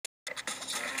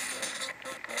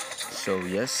So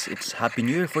yes, it's Happy New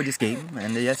Year for this game,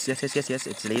 and yes,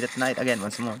 it's late at night again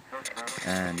once more,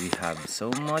 and we have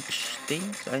so much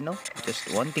things. I know,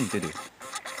 just one thing to do: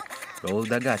 roll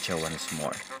the gacha once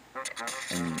more,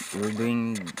 and we're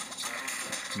doing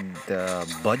the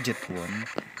budget one,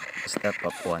 step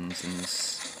up one,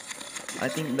 since I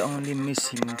think the only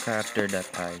missing character that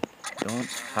I don't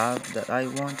have that I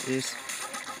want is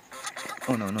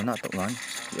no, not that one.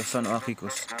 Yosan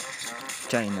Akiko's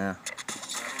China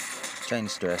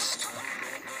Chinese dress.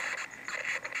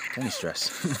 Chinese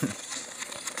dress.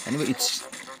 Anyway, it's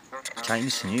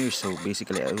Chinese New Year, so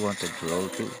basically I wanted to roll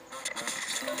too.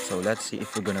 So let's see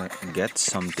if we're gonna get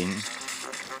something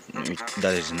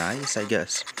that is nice, I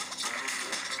guess.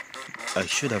 I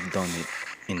should have done it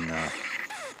in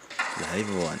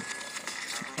live one.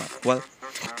 Well,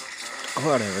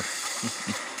 whatever.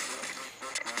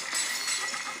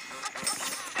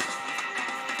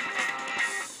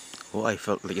 Oh, I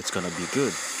felt like it's gonna be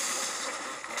good.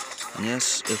 And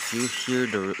yes, if you hear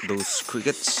those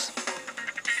crickets,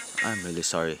 I'm really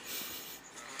sorry.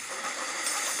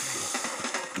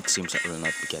 It seems that we'll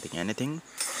not be getting anything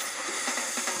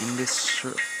in this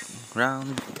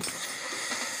round.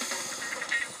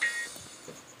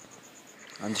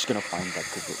 I'm just gonna find that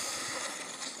cricket.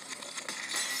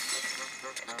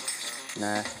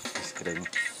 Nah, just kidding.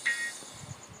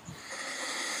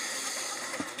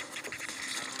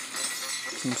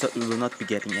 Seems that we will not be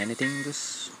getting anything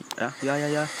this.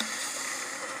 Yeah.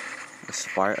 As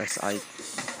far as I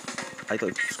thought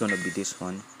it was gonna be this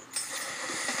one.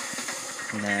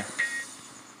 Nah.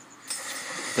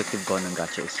 Detective Gon and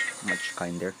Gachaa is much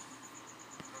kinder.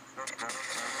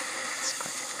 It's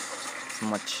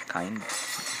much kind.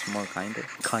 It's more kinder.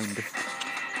 Kinder.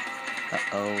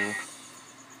 Uh-oh.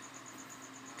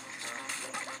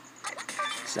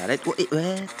 Is that it? Wait.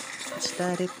 Is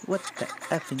that it? What the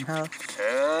effing hell?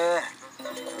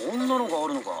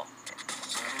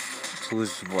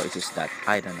 Whose voice is that?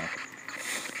 I don't know.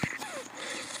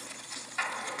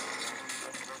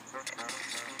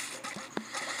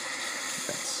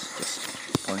 Let's just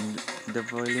point the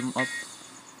volume up.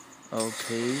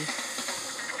 Okay.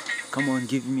 Come on,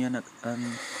 give me an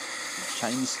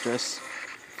Chinese dress.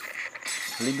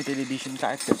 Limited edition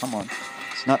character. Come on.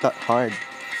 It's not that hard.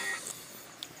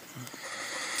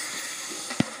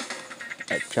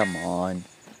 Come on.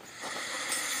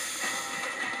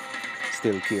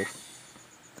 Still cute.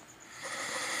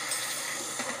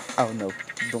 Oh no,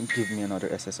 don't give me another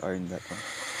SSR in that one.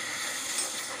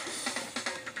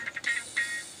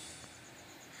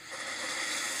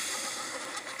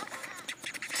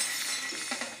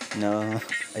 No,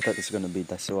 I thought it's gonna be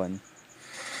this one.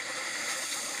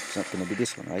 It's not gonna be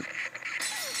this one, right?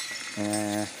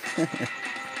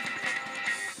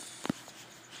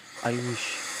 I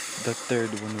wish the third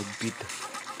one would be the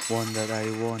one that I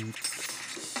want.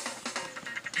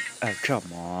 Oh,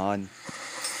 come on.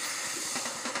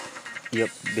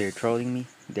 Yep, they're trolling me.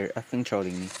 They're effing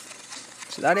trolling me.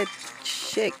 Is that it?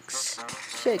 Shakes.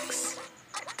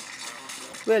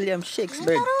 William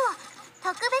Shakespeare.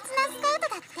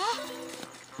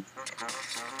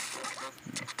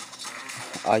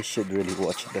 I should really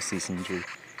watch the season 3.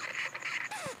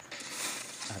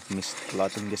 I've missed a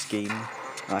lot in this game.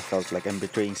 I felt like I'm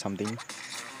betraying something.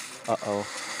 Uh-oh.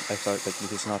 I felt like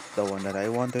this is not the one that I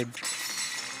wanted.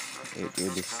 It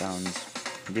really sounds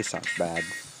bad.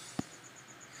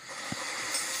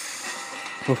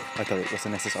 Whew, I thought it was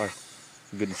an SSR.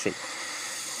 Goodness sake.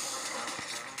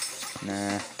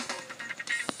 Nah.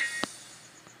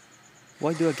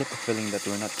 Why do I get the feeling that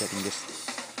we're not getting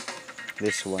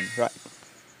this one right?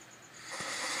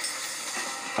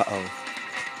 Uh-oh.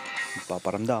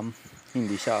 Paparamdam.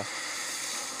 Hindi siya.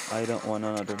 I don't want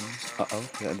another. Uh-oh.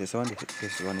 Yeah, this one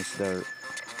is the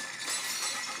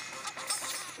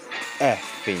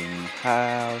effing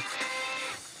house.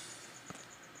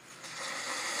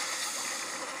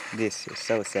 This is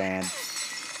so sad.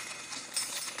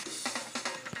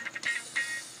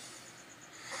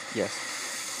 Yes,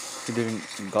 he didn't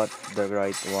got the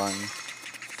right one,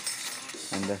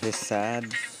 and that is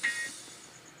sad.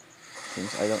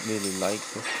 Since I don't really like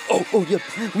this. Oh, yep,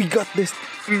 we got this.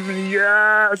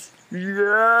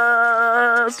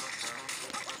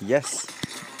 Yes.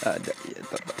 That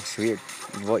was weird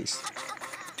voice,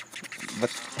 but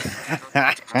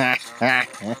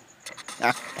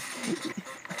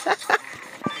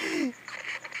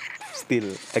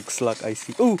still X-Lock I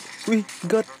see. Oh, we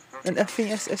got an effing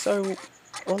SSR.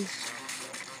 Also,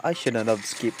 I shouldn't have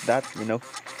skipped that.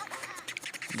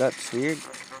 That's weird.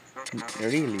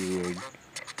 Really weird.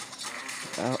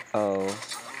 Uh-oh.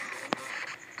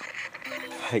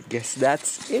 I guess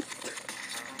that's it.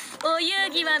 お遊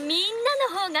戯はみんな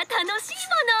の方が楽しい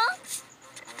もの。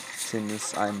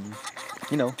 Since I'm,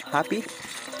 happy,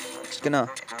 just gonna.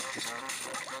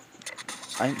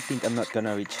 I think I'm not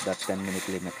gonna reach that 10-minute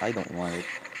limit. I don't want it.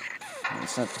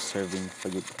 It's not deserving for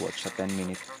you to watch a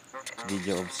 10-minute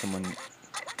video of someone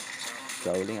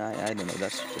growling. I don't know.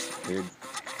 That's just weird.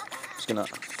 Just gonna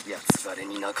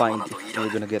find if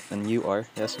we're gonna get a new R.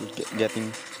 Yes, we're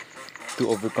getting too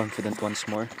overconfident once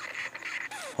more.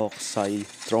 Hokusai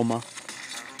trauma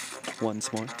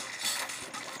once more.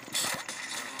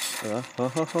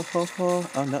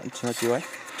 Oh no, it's not UI. Is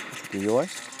it the UI?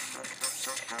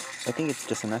 I think it's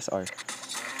just an SR.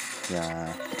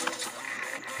 Yeah,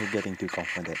 you're getting too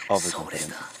confident,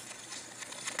 overconfident.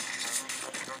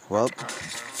 Well,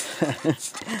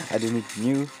 I didn't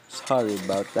knew. Sorry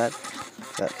about that.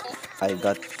 That I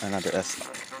got another SR.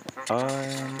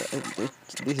 And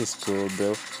this is cool,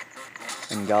 bro.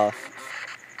 And gal,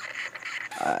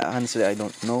 honestly, I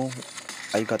don't know.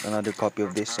 I got another copy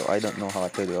of this, so I don't know how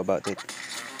to do about it.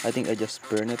 I think I just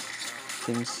burn it,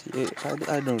 since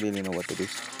I don't really know what to do.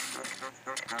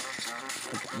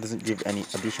 It doesn't give any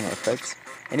additional effects.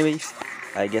 Anyways,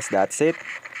 I guess that's it.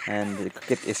 And the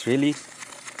cricket is really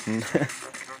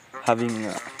having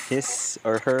his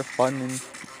or her fun in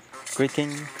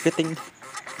quitting.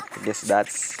 I guess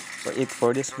that's it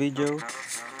for this video.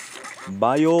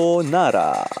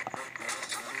 Bayonara!